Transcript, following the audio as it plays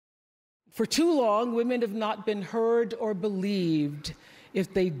For too long, women have not been heard or believed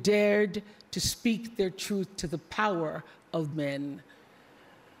if they dared to speak their truth to the power of men.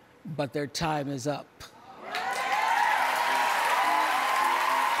 But their time is up.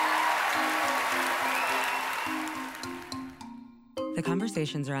 The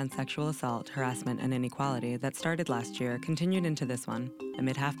conversations around sexual assault, harassment, and inequality that started last year continued into this one,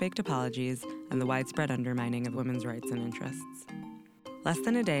 amid half-baked apologies and the widespread undermining of women's rights and interests. Less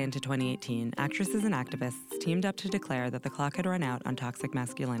than a day into 2018, actresses and activists teamed up to declare that the clock had run out on toxic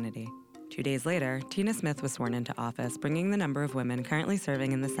masculinity. 2 days later, Tina Smith was sworn into office, bringing the number of women currently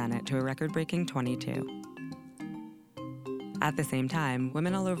serving in the Senate to a record-breaking 22. At the same time,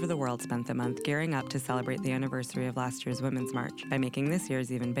 women all over the world spent the month gearing up to celebrate the anniversary of last year's Women's March by making this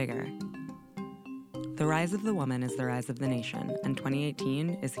year's even bigger. The rise of the woman is the rise of the nation, and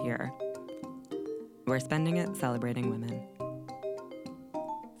 2018 is here. We're spending it celebrating women.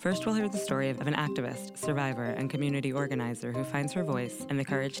 First, we'll hear the story of an activist, survivor, and community organizer who finds her voice and the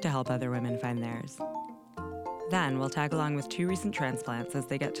courage to help other women find theirs. Then, we'll tag along with 2 recent transplants as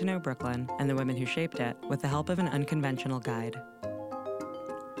they get to know Brooklyn and the women who shaped it with the help of an unconventional guide.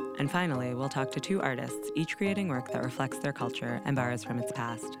 And finally, we'll talk to 2 artists, each creating work that reflects their culture and borrows from its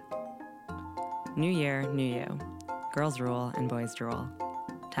past. New year, new you. Girls rule and boys drool.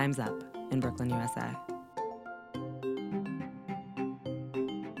 Time's up in Brooklyn, USA.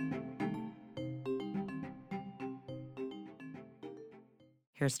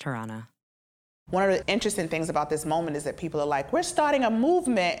 Here's Tarana. One of the interesting things about this moment is that people are like, we're starting a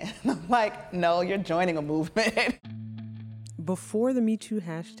movement. And I'm like, no, you're joining a movement. Before the Me Too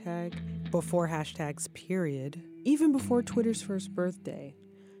hashtag, before hashtags period, even before Twitter's first birthday,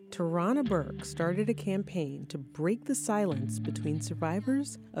 Tarana Burke started a campaign to break the silence between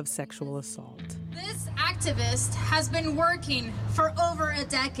survivors of sexual assault. This activist has been working for over a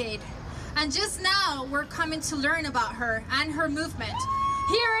decade. And just now, we're coming to learn about her and her movement.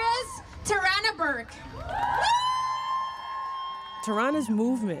 Here is Tarana Burke. Tarana's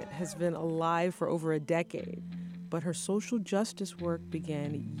movement has been alive for over a decade, but her social justice work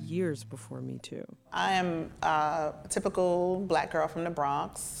began years before Me Too. I am a typical Black girl from the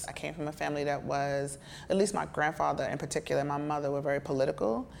Bronx. I came from a family that was, at least my grandfather in particular, my mother were very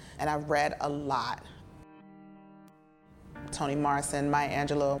political, and I read a lot. Toni Morrison, Maya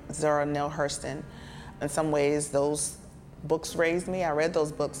Angelou, Zora Neale Hurston. In some ways, those books raised me. I read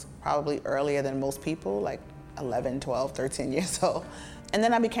those books probably earlier than most people, like 11, 12, 13 years old. And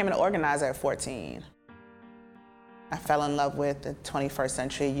then I became an organizer at 14. I fell in love with the 21st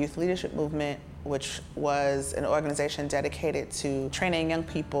Century Youth Leadership Movement, which was an organization dedicated to training young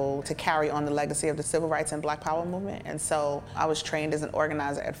people to carry on the legacy of the civil rights and Black Power movement. And so I was trained as an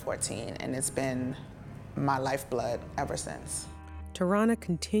organizer at 14, and it's been my lifeblood ever since. Tarana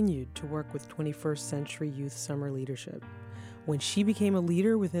continued to work with 21st Century Youth Summer Leadership. When she became a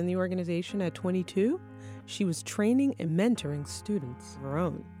leader within the organization at 22, she was training and mentoring students of her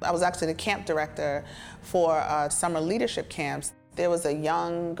own. I was actually the camp director for summer leadership camps. There was a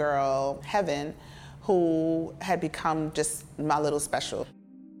young girl, Heaven, who had become just my little special.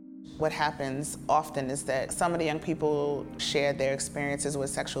 What happens often is that some of the young people shared their experiences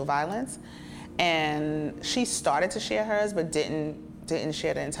with sexual violence, and she started to share hers, but didn't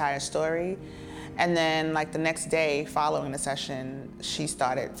share the entire story. And then, like the next day following the session, she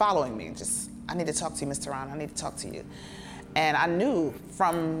started following me. Just, I need to talk to you, Ms. Tarana, I need to talk to you. And I knew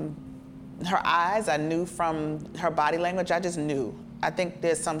from her eyes, I knew from her body language, I just knew. I think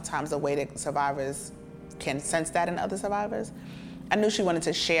there's sometimes a way that survivors can sense that in other survivors. I knew she wanted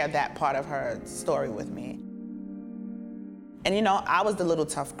to share that part of her story with me. And you know, I was the little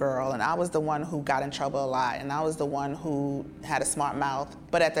tough girl, and I was the one who got in trouble a lot, and I was the one who had a smart mouth.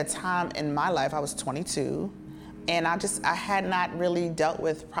 But at the time in my life, I was 22, and I had not really dealt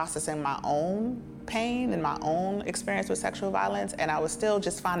with processing my own pain and my own experience with sexual violence, and I was still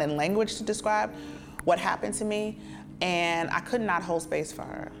just finding language to describe what happened to me, and I could not hold space for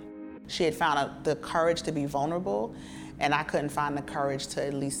her. She had found the courage to be vulnerable, and I couldn't find the courage to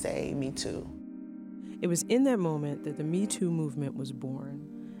at least say, me too. It was in that moment that the Me Too movement was born.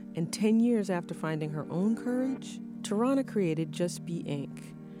 And 10 years after finding her own courage, Tarana created Just Be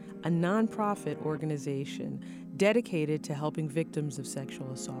Inc., a nonprofit organization dedicated to helping victims of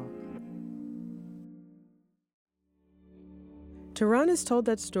sexual assault. Tarana's told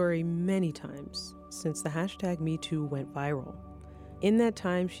that story many times since the hashtag MeToo went viral. In that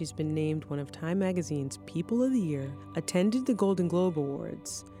time, she's been named one of Time Magazine's People of the Year, attended the Golden Globe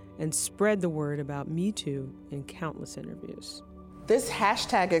Awards, and spread the word about Me Too in countless interviews. This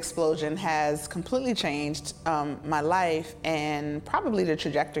hashtag explosion has completely changed my life and probably the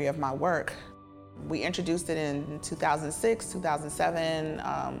trajectory of my work. We introduced it in 2006, 2007.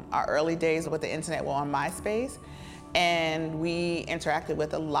 Our early days with the internet were on MySpace, and we interacted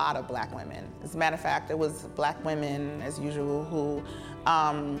with a lot of Black women. As a matter of fact, it was Black women, as usual, who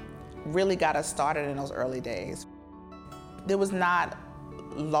really got us started in those early days. There was not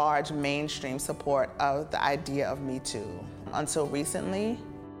large mainstream support of the idea of Me Too until recently.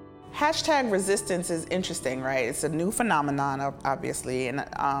 Hashtag resistance is interesting, right? It's a new phenomenon, obviously, and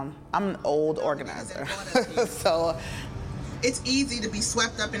I'm an old organizer. So it's easy to be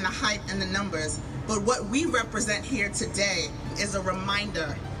swept up in the hype and the numbers, but what we represent here today is a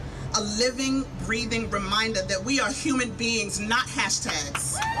reminder, a living, breathing reminder that we are human beings, not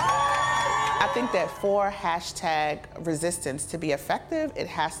hashtags. I think that for hashtag resistance to be effective, it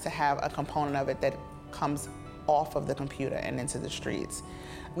has to have a component of it that comes off of the computer and into the streets.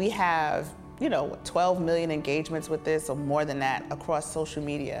 We have, 12 million engagements with this, or more than that, across social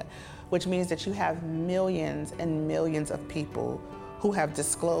media, which means that you have millions and millions of people who have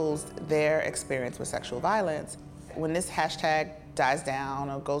disclosed their experience with sexual violence. When this hashtag dies down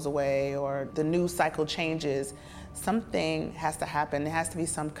or goes away or the news cycle changes, something has to happen. There has to be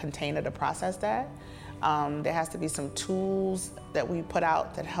some container to process that. There has to be some tools that we put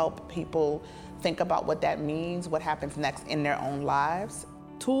out that help people think about what that means, what happens next in their own lives.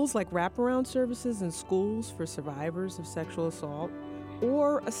 Tools like wraparound services in schools for survivors of sexual assault,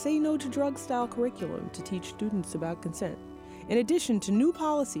 or a Say No to Drugs style curriculum to teach students about consent, in addition to new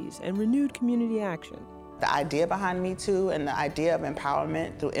policies and renewed community action. The idea behind Me Too and the idea of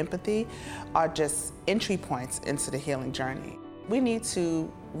empowerment through empathy are just entry points into the healing journey. We need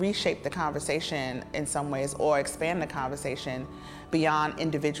to reshape the conversation in some ways, or expand the conversation beyond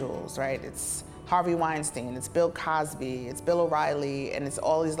individuals, right? It's Harvey Weinstein, it's Bill Cosby, it's Bill O'Reilly, and it's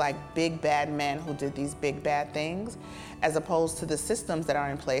all these big bad men who did these big bad things, as opposed to the systems that are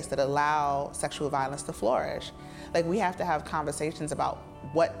in place that allow sexual violence to flourish. We have to have conversations about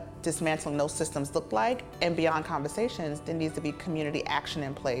what dismantling those systems look like, and beyond conversations, there needs to be community action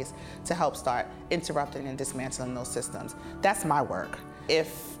in place to help start interrupting and dismantling those systems. That's my work.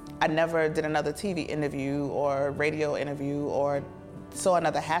 If I never did another TV interview or radio interview or saw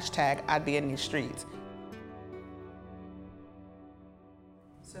another hashtag, I'd be in these streets.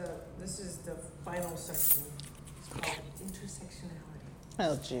 So this is the final section. It's called intersectionality.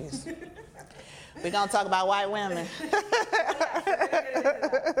 Oh, geez. We're gonna talk about white women.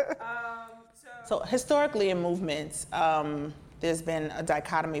 So historically in movements, there's been a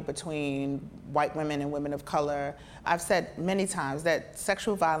dichotomy between white women and women of color. I've said many times that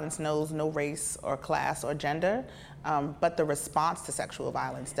sexual violence knows no race or class or gender, but the response to sexual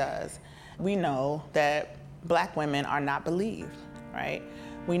violence does. We know that Black women are not believed, right?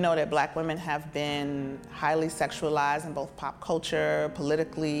 We know that Black women have been highly sexualized in both pop culture,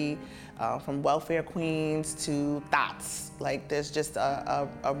 politically, from welfare queens to thots. There's just a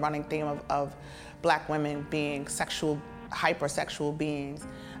running theme of Black women being hypersexual beings.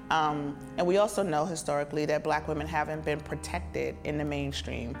 And we also know historically that Black women haven't been protected in the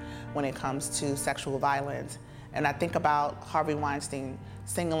mainstream when it comes to sexual violence. And I think about Harvey Weinstein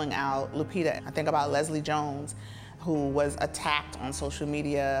singling out Lupita. I think about Leslie Jones, who was attacked on social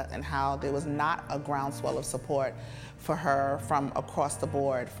media, and how there was not a groundswell of support for her from across the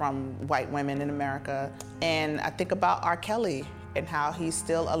board, from white women in America. And I think about R. Kelly and how he's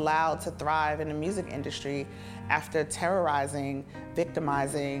still allowed to thrive in the music industry after terrorizing,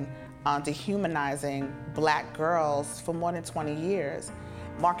 victimizing, dehumanizing Black girls for more than 20 years.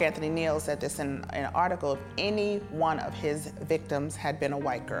 Mark Anthony Neal said this in an article: if any one of his victims had been a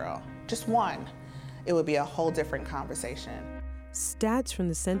white girl, just one, it would be a whole different conversation. Stats from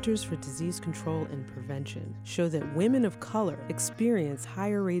the Centers for Disease Control and Prevention show that women of color experience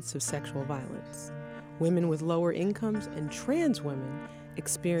higher rates of sexual violence. Women with lower incomes and trans women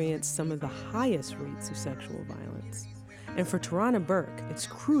experience some of the highest rates of sexual violence. And for Tarana Burke, it's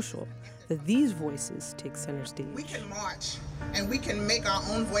crucial that these voices take center stage. We can march and we can make our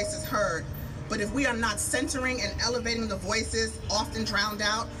own voices heard, but if we are not centering and elevating the voices often drowned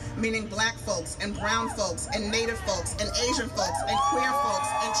out, meaning Black folks and brown folks and Native folks and Asian folks and queer folks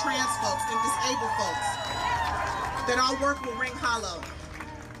and trans folks and disabled folks, then our work will ring hollow.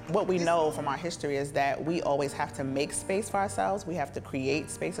 What we know from our history is that we always have to make space for ourselves. We have to create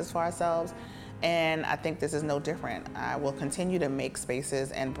spaces for ourselves. And I think this is no different. I will continue to make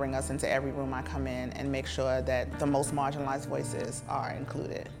spaces and bring us into every room I come in and make sure that the most marginalized voices are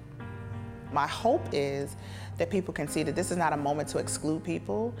included. My hope is that people can see that this is not a moment to exclude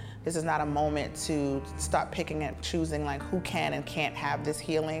people. This is not a moment to start picking and choosing like who can and can't have this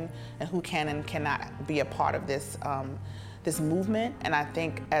healing and who can and cannot be a part of this, this movement. And I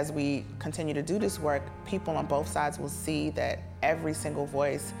think as we continue to do this work, people on both sides will see that every single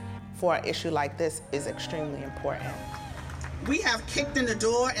voice for an issue like this is extremely important. We have kicked in the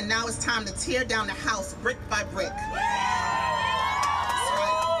door, and now it's time to tear down the house brick by brick.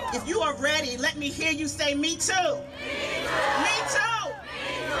 If you are ready, let me hear you say, me too. Me too.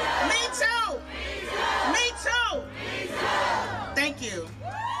 Me too. Me too. Thank you.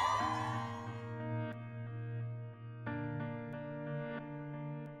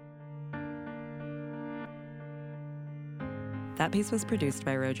 That piece was produced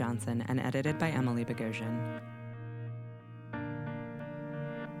by Ro Johnson and edited by Emily Bogosian.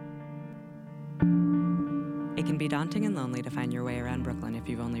 It can be daunting and lonely to find your way around Brooklyn if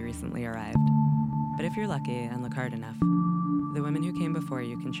you've only recently arrived. But if you're lucky and look hard enough, the women who came before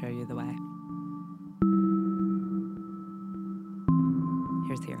you can show you the way.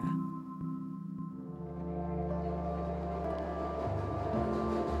 Here's Hira.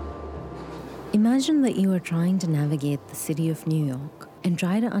 Imagine that you are trying to navigate the city of New York and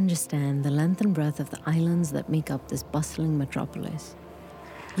try to understand the length and breadth of the islands that make up this bustling metropolis.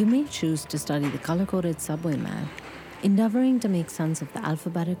 You may choose to study the color-coded subway map, endeavoring to make sense of the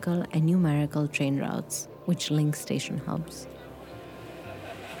alphabetical and numerical train routes which link station hubs.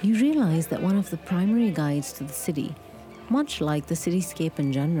 You realize that one of the primary guides to the city, much like the cityscape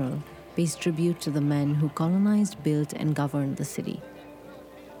in general, pays tribute to the men who colonized, built, and governed the city.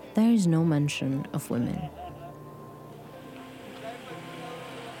 There is no mention of women.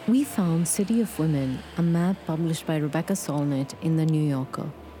 We found City of Women, a map published by Rebecca Solnit in The New Yorker.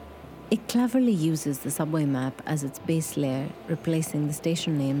 It cleverly uses the subway map as its base layer, replacing the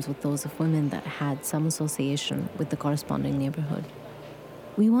station names with those of women that had some association with the corresponding neighborhood.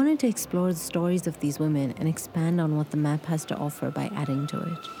 We wanted to explore the stories of these women and expand on what the map has to offer by adding to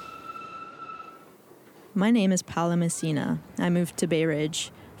it. My name is Paula Messina. I moved to Bay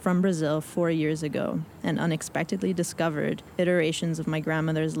Ridge from Brazil 4 years ago and unexpectedly discovered iterations of my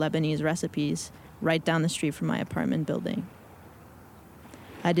grandmother's Lebanese recipes right down the street from my apartment building.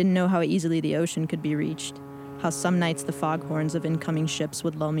 I didn't know how easily the ocean could be reached, how some nights the foghorns of incoming ships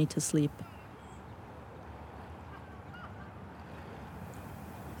would lull me to sleep.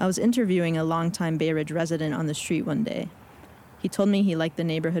 I was interviewing a longtime Bay Ridge resident on the street one day. He told me he liked the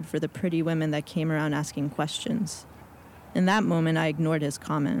neighborhood for the pretty women that came around asking questions. In that moment, I ignored his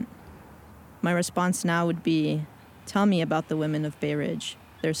comment. My response now would be, tell me about the women of Bay Ridge,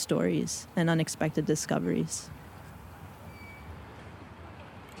 their stories, and unexpected discoveries.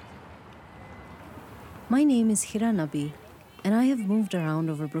 My name is Hira Nabi, and I have moved around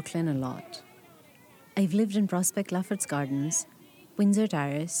over Brooklyn a lot. I've lived in Prospect Lefferts Gardens, Windsor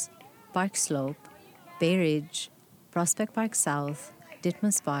Terrace, Park Slope, Bay Ridge, Prospect Park South,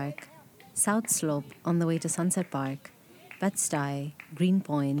 Ditmas Park, South Slope on the way to Sunset Park, Bed-Stuy,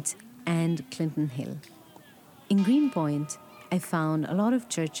 Greenpoint, and Clinton Hill. In Greenpoint, I found a lot of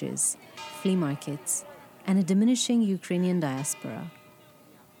churches, flea markets, and a diminishing Ukrainian diaspora.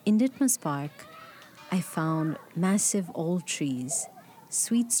 In Ditmas Park, I found massive old trees,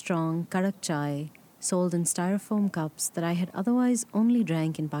 sweet, strong karak chai sold in styrofoam cups that I had otherwise only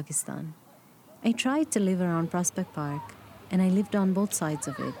drank in Pakistan. I tried to live around Prospect Park, and I lived on both sides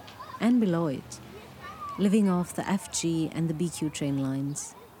of it and below it, living off the FG and the BQ train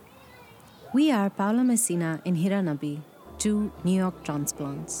lines. We are Paula Messina and Hira Nabi, two New York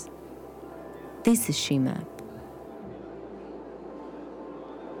transplants. This is SheMap.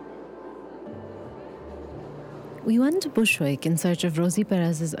 We went to Bushwick in search of Rosie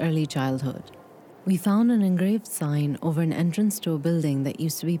Perez's early childhood. We found an engraved sign over an entrance to a building that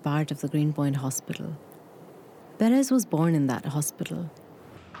used to be part of the Greenpoint Hospital. Perez was born in that hospital.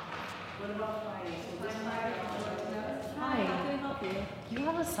 Hi, you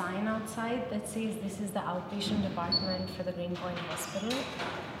have a sign outside that says this is the outpatient department for the Greenpoint Hospital.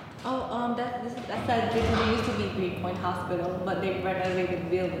 Oh, that's because it used to be Greenpoint Hospital, but they renovated the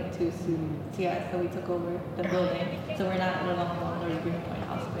building too soon. So yeah, so we took over the building. So we're no longer Greenpoint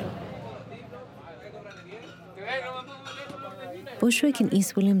Hospital. Bushwick and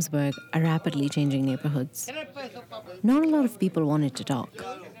East Williamsburg are rapidly changing neighborhoods. Not a lot of people wanted to talk,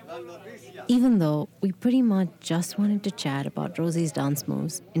 even though we pretty much just wanted to chat about Rosie's dance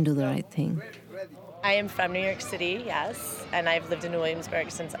moves and do the right thing. I am from New York City, yes, and I've lived in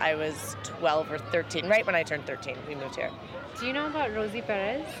Williamsburg since I was 12 or 13. Right when I turned 13, we moved here. Do you know about Rosie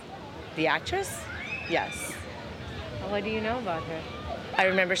Perez? The actress? Yes. What do you know about her? I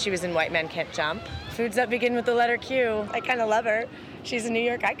remember she was in White Men Can't Jump. Foods that begin with the letter Q. I kind of love her. She's a New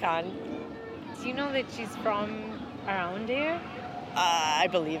York icon. Do you know that she's from around here? I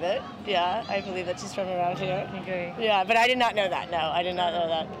believe it. Yeah, I believe that she's from around here. Okay. Yeah, but I did not know that. No, I did not know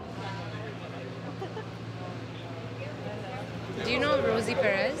that. Do you know Rosie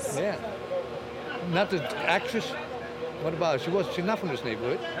Perez? Yeah. Not the actress? What about her? She's not from this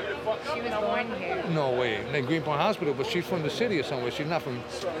neighborhood. She was born here. No way. In Greenpoint Hospital, but she's from the city or somewhere. She's not from...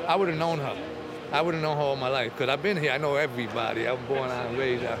 I would have known her. I would have known her all my life, because I've been here. I know everybody. I'm born and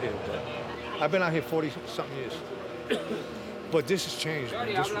raised out here, but I've been out here 40-something years. But this has changed, man.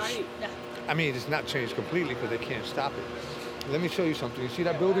 It's not changed completely because they can't stop it. Let me show you something. You see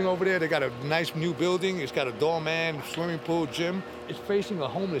that building over there? They got a nice new building. It's got a doorman, swimming pool, gym. It's facing a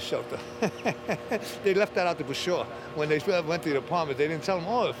homeless shelter. They left that out to Bashore. When they went to the apartment, they didn't tell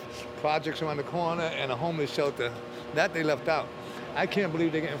them, projects around the corner and a homeless shelter. That they left out. I can't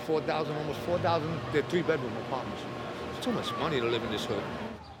believe they're getting almost 4,000. They're 3-bedroom apartments. It's too much money to live in this hood.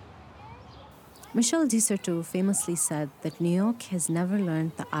 Michel Desserteau famously said that New York has never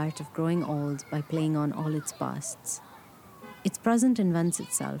learned the art of growing old by playing on all its pasts. Its present invents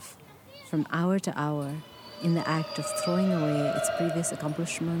itself, from hour to hour, in the act of throwing away its previous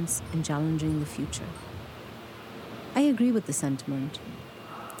accomplishments and challenging the future. I agree with the sentiment.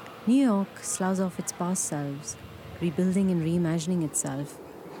 New York sloughs off its past selves, rebuilding and reimagining itself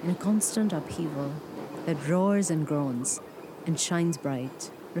in a constant upheaval that roars and groans and shines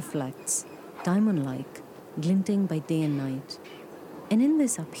bright, reflects, diamond-like, glinting by day and night. And in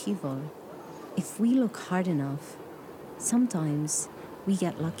this upheaval, if we look hard enough, sometimes we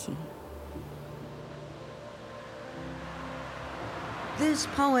get lucky. This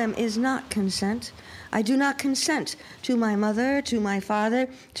poem is not consent. I do not consent to my mother, to my father,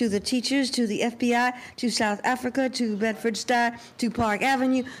 to the teachers, to the FBI, to South Africa, to Bedford-Stuy, to Park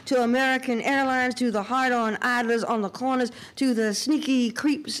Avenue, to American Airlines, to the hard-on idlers on the corners, to the sneaky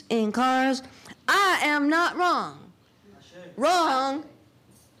creeps in cars. I am not wrong. Wrong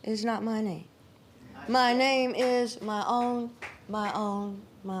is not my name. My name is my own, my own,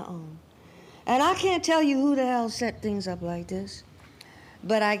 my own. And I can't tell you who the hell set things up like this,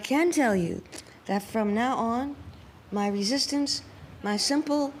 but I can tell you that from now on, my resistance, my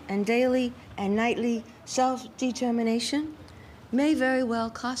simple and daily and nightly self-determination may very well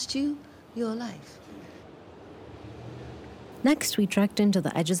cost you your life. Next, we trekked into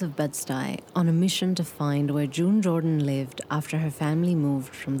the edges of Bed-Stuy on a mission to find where June Jordan lived after her family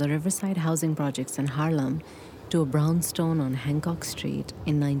moved from the Riverside housing projects in Harlem to a brownstone on Hancock Street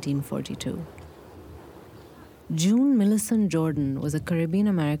in 1942. June Millicent Jordan was a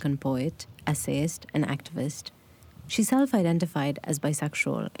Caribbean-American poet, essayist, and activist. She self-identified as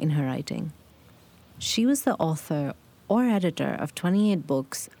bisexual in her writing. She was the author or editor of 28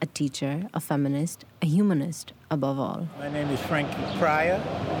 books, a teacher, a feminist, a humanist, above all. My name is Frankie Pryor,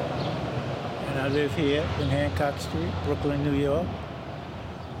 and I live here in Hancock Street, Brooklyn, New York.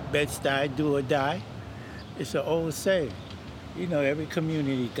 Bed-Stuy, do or die. It's an old saying. You know, every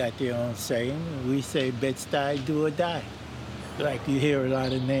community got their own saying. We say Bed-Stuy, do or die. Like you hear a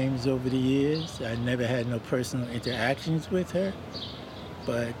lot of names over the years. I never had no personal interactions with her,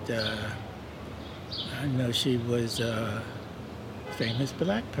 but I know she was a famous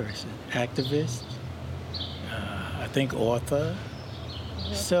black person, activist, I think author.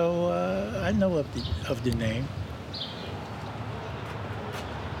 So I know of the name.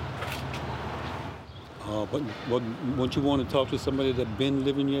 But won't you want to talk to somebody that's been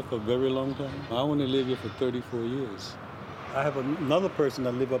living here for a very long time? I want to live here for 34 years. I have another person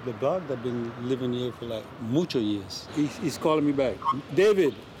that live up the block that's been living here for like mucho years. He's calling me back.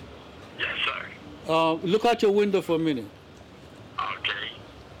 David. Yes, sir. Look out your window for a minute. Okay.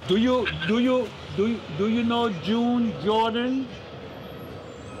 Do you know June Jordan?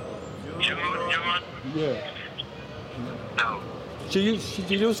 June Jordan? Yeah. No. She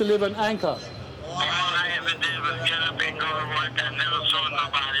used to live in Anchor. All I ever did was get up and go to work. I never saw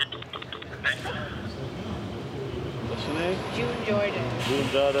nobody. What's your name? June Jordan. June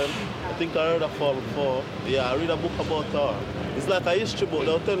Jordan. I think I heard of her before. Yeah, I read a book about her. It's like a history book.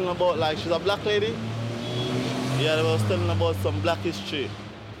 They were telling about, like, she's a black lady. Yeah, they were telling about some black history.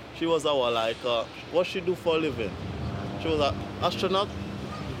 She was what she do for a living? She was an astronaut.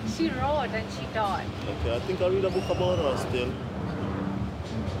 She wrote and she taught. Okay, I think I read a book about her still.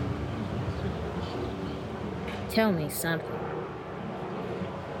 Tell me something.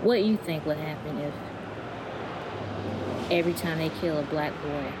 What do you think would happen if every time they kill a black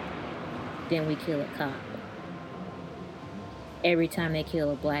boy, then we kill a cop? Every time they kill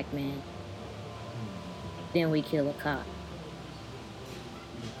a black man, then we kill a cop.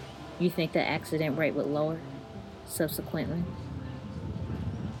 you think the accident rate would lower subsequently?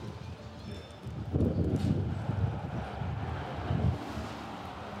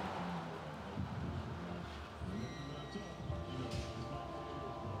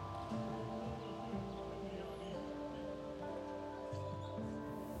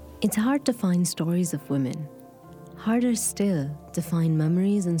 It's hard to find stories of women. Harder still to find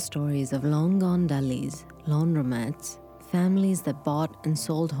memories and stories of long-gone delis, laundromats, families that bought and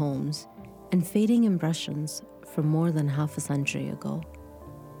sold homes, and fading impressions from more than half a century ago.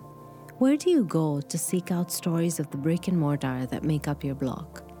 Where do you go to seek out stories of the brick and mortar that make up your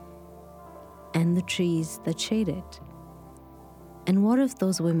block? And the trees that shade it? And what of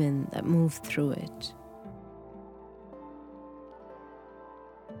those women that move through it?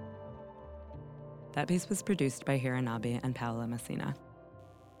 That piece was produced by Hira Nabi and Paola Messina.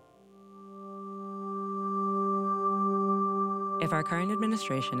 If our current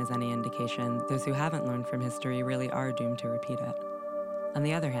administration is any indication, those who haven't learned from history really are doomed to repeat it. On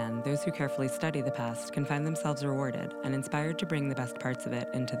the other hand, those who carefully study the past can find themselves rewarded and inspired to bring the best parts of it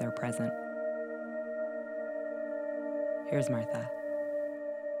into their present. Here's Martha.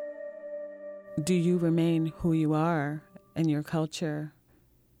 Do you remain who you are in your culture?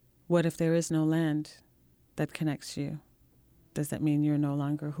 What if there is no land that connects you? Does that mean you're no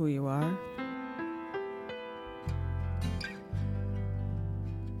longer who you are?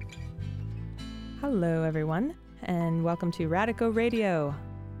 Hello, everyone, and welcome to Radico Radio.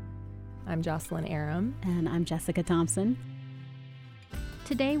 I'm Jocelyn Aram. And I'm Jessica Thompson.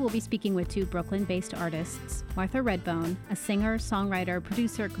 Today, we'll be speaking with two Brooklyn-based artists, Martha Redbone, a singer, songwriter,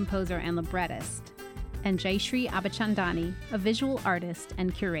 producer, composer, and librettist, and Jayshree Abichandani, a visual artist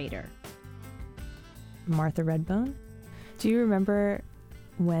and curator. Martha Redbone, do you remember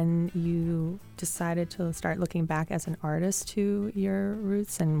when you decided to start looking back as an artist to your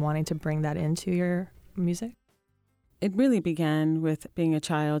roots and wanting to bring that into your music? It really began with being a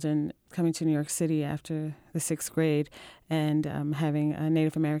child and coming to New York City after the 6th grade and having a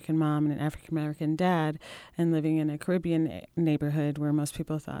Native American mom and an African American dad and living in a Caribbean neighborhood where most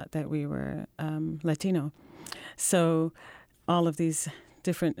people thought that we were Latino. So all of these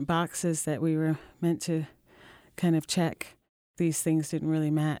different boxes that we were meant to kind of check, these things didn't really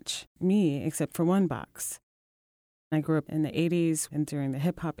match me except for one box. I grew up in the 80s and during the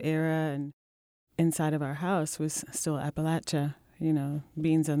hip-hop era, and inside of our house was still Appalachia, you know,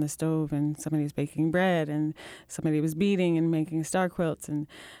 beans on the stove, and somebody was baking bread, and somebody was beading and making star quilts,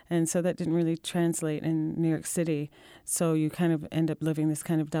 and so that didn't really translate in New York City. So you kind of end up living this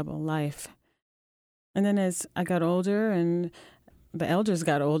kind of double life. And then as I got older and the elders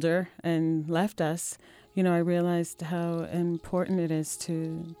got older and left us, you know, I realized how important it is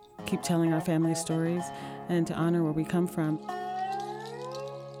to keep telling our family stories and to honor where we come from.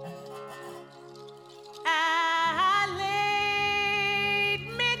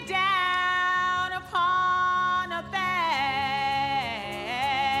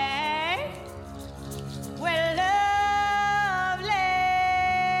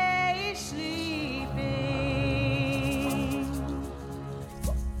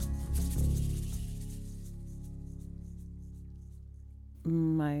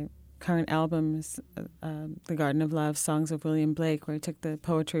 My current album is The Garden of Love, Songs of William Blake, where I took the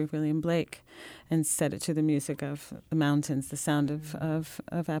poetry of William Blake and set it to the music of the mountains, the sound of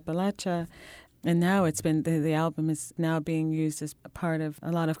Appalachia. And now it's been, the album is now being used as a part of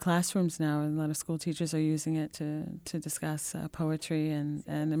a lot of classrooms now. A lot of school teachers are using it to discuss poetry and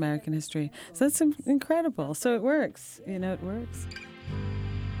American history. So that's incredible. So it works, you know, it works.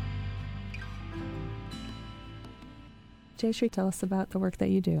 Jayshree, tell us about the work that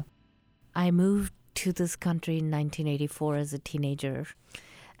you do. I moved to this country in 1984 as a teenager,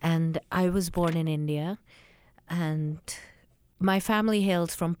 and I was born in India, and my family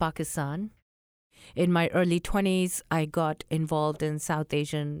hails from Pakistan. In my early 20s, I got involved in South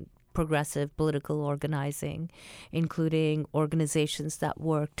Asian progressive political organizing, including organizations that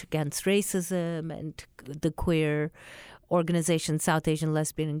worked against racism and the queer organization, South Asian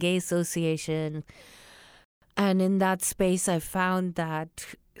Lesbian and Gay Association. And in that space, I found that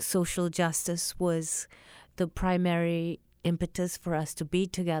social justice was the primary impetus for us to be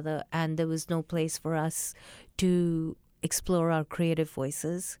together, and there was no place for us to explore our creative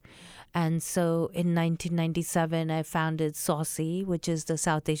voices. And so in 1997, I founded SAUCY, which is the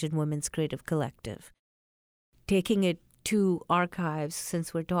South Asian Women's Creative Collective. Taking it to archives,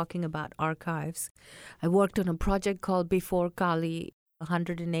 since we're talking about archives, I worked on a project called Before Kali,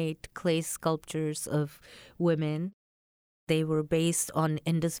 108 clay sculptures of women. they were based on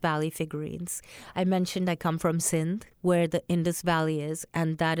Indus Valley figurines. I mentioned I come from Sindh, where the Indus Valley is,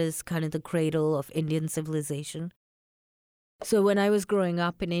 and that is kind of the cradle of Indian civilization. So when I was growing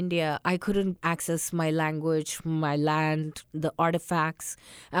up in India, I couldn't access my language, my land, the artifacts,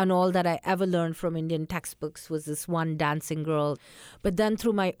 and all that I ever learned from Indian textbooks was this one dancing girl. But then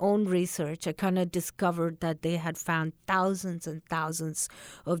through my own research, I kind of discovered that they had found thousands and thousands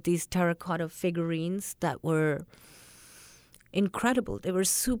of these terracotta figurines that were incredible. They were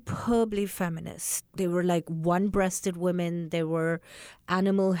superbly feminist. They were like one-breasted women. They were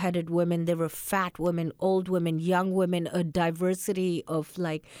animal-headed women. They were fat women, old women, young women, a diversity of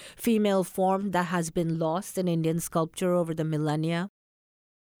like female form that has been lost in Indian sculpture over the millennia.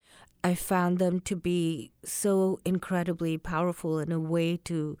 I found them to be so incredibly powerful in a way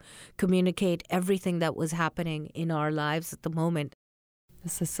to communicate everything that was happening in our lives at the moment.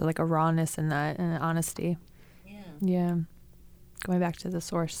 This is like a rawness in that and an honesty. Yeah. Going back to the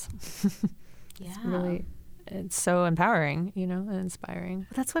source. It's so empowering, and inspiring.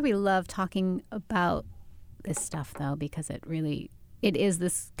 That's why we love talking about this stuff, though, because it is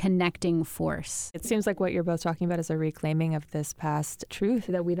this connecting force. It seems like what you're both talking about is a reclaiming of this past truth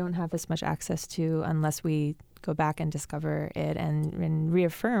that we don't have as much access to unless we go back and discover it and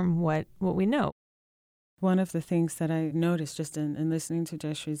reaffirm what we know. One of the things that I noticed just in listening to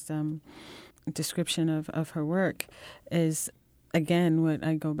Jayashree's description of her work is, again, what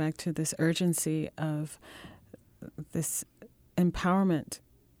I go back to, this urgency of this empowerment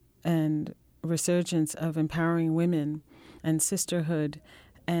and resurgence of empowering women and sisterhood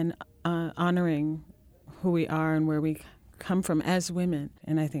and honoring who we are and where we come from as women.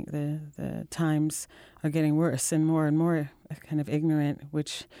 And I think the times are getting worse and more kind of ignorant,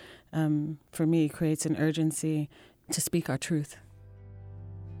 which for me creates an urgency to speak our truth.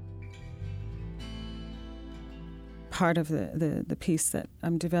 Part of the piece that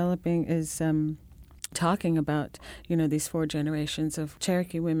I'm developing is talking about, these 4 generations of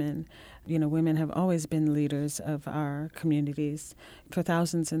Cherokee women. Women have always been leaders of our communities for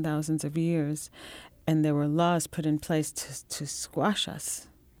thousands and thousands of years, and there were laws put in place to squash us.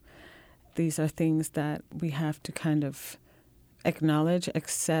 These are things that we have to kind of acknowledge,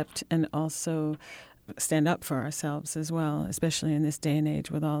 accept, and also stand up for ourselves as well, especially in this day and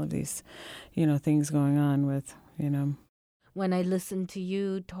age with all of these, things going on with, When I listen to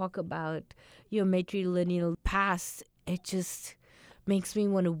you talk about your matrilineal past, it just makes me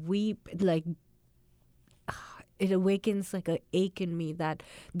want to weep. Like, it awakens like an ache in me that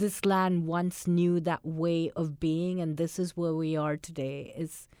this land once knew that way of being, and this is where we are today.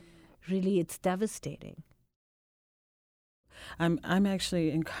 It's devastating. I'm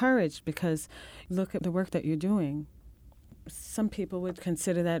actually encouraged because look at the work that you're doing. Some people would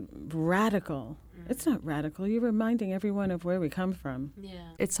consider that radical. It's not radical. You're reminding everyone of where we come from.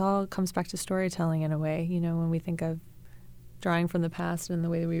 Yeah. It's all comes back to storytelling in a way, when we think of drawing from the past and the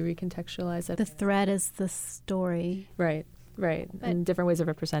way that we recontextualize it. The thread is the story. Right. And different ways of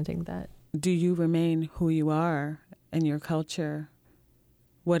representing that. Do you remain who you are in your culture?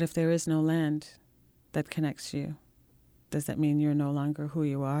 What if there is no land that connects you? Does that mean you're no longer who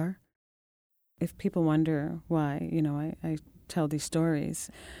you are? If people wonder why, I tell these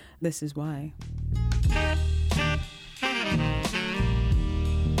stories, this is why.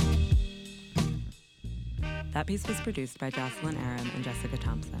 That piece was produced by Jocelyn Aram and Jessica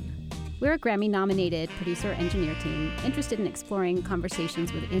Thompson. We're a Grammy-nominated producer-engineer team interested in exploring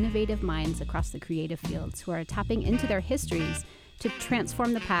conversations with innovative minds across the creative fields who are tapping into their histories to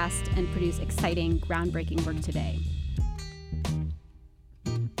transform the past and produce exciting, groundbreaking work today.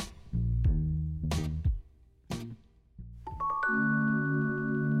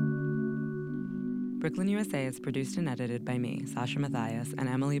 Brooklyn, USA is produced and edited by me, Sasha Mathias, and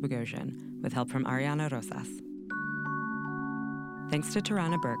Emily Bogosian, with help from Ariana Rosas. Thanks to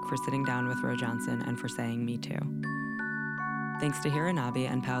Tarana Burke for sitting down with Ro Johnson and for saying Me Too. Thanks to Hira Nabi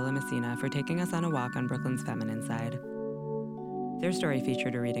and Paola Messina for taking us on a walk on Brooklyn's feminine side. Their story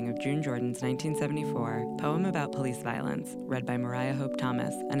featured a reading of June Jordan's 1974 poem about police violence, read by Mariah Hope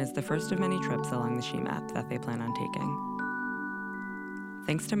Thomas, and is the first of many trips along the She-Map that they plan on taking.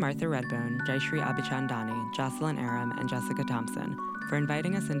 Thanks to Martha Redbone, Jayashree Abichandani, Jocelyn Aram, and Jessica Thompson for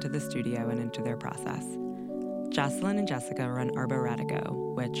inviting us into the studio and into their process. Jocelyn and Jessica run Arbo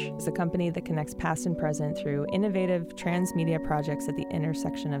Radico, which is a company that connects past and present through innovative transmedia projects at the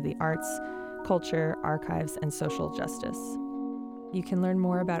intersection of the arts, culture, archives, and social justice. You can learn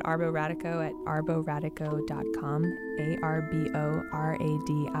more about Arbo Radico at arboradico.com, ARBORADIKO.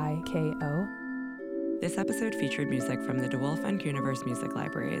 This episode featured music from the DeWolf and Cuniverse music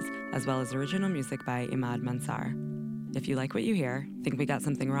libraries, as well as original music by Imad Mansar. If you like what you hear, think we got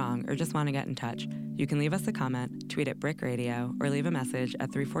something wrong, or just want to get in touch, you can leave us a comment, tweet at Brick Radio, or leave a message at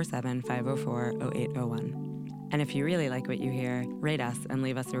 347-504-0801. And if you really like what you hear, rate us and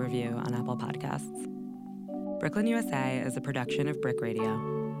leave us a review on Apple Podcasts. Brooklyn, USA is a production of Brick Radio.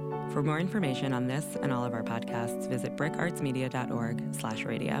 For more information on this and all of our podcasts, visit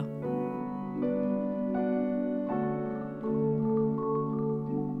brickartsmedia.org/radio.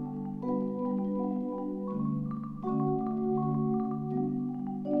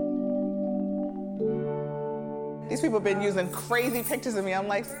 These people have been using crazy pictures of me. I'm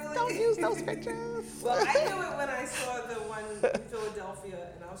like, don't use those pictures. Well, I knew it when I saw the one in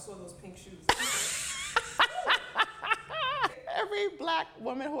Philadelphia and I saw those pink shoes. Every black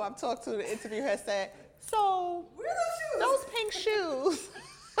woman who I've talked to in the interview has said, so, where are those shoes? Those pink shoes.